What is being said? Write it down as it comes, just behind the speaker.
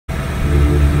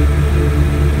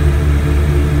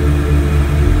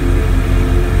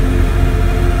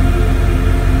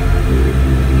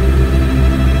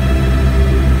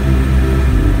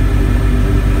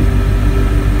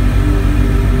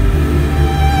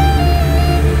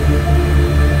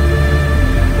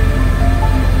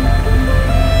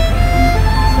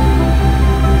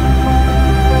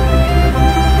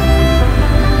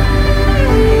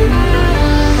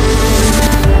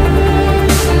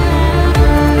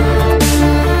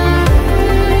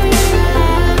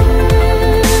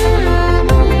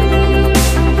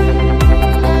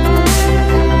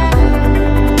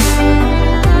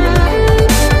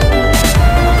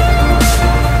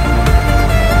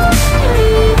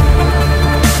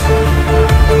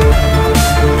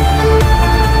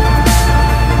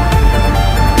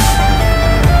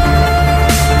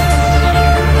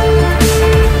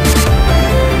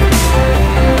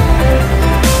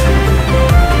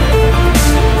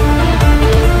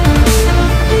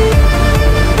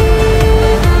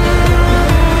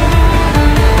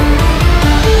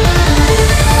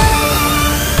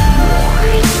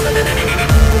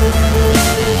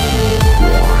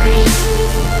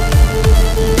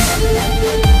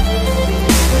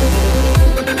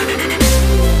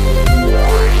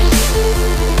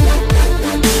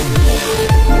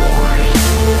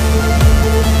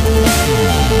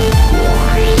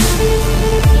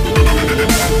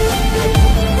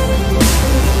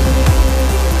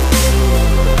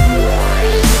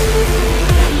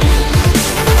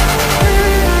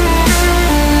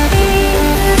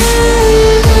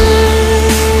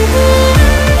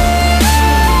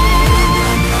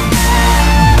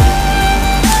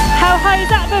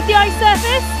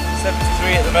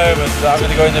73 at the moment, but I'm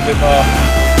going to go in a bit more.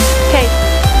 Okay.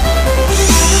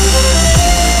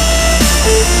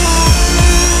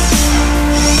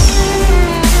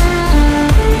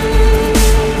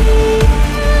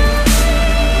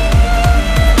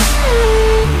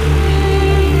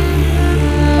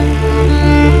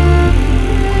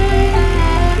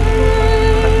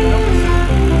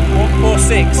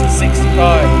 And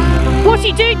 65. What are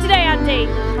you doing today, Andy?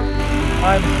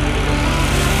 I'm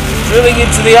drilling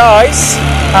into the ice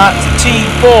at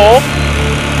T4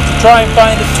 to try and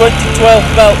find a 2012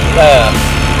 belt there.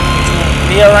 It will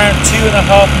be around 2.5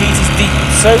 metres deep.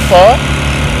 So far,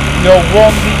 we are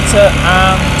 1 metre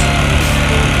and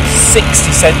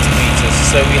 60 centimetres,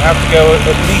 so we have to go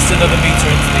at least another metre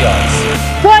into the ice.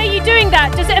 Why are you doing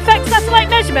that? Does it affect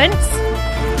satellite measurements?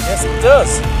 Yes, it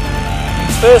does.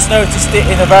 First noticed it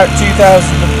in about 2014.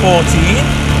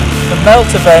 The melt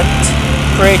event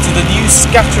created a new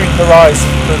scattering horizon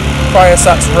for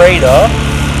Cryosat's radar,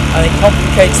 and it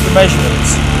complicates the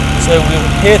measurements. So we're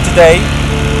here today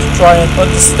to try and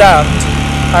understand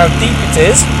how deep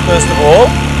it is, first of all,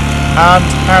 and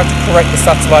how to correct the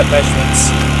satellite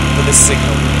measurements for this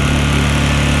signal.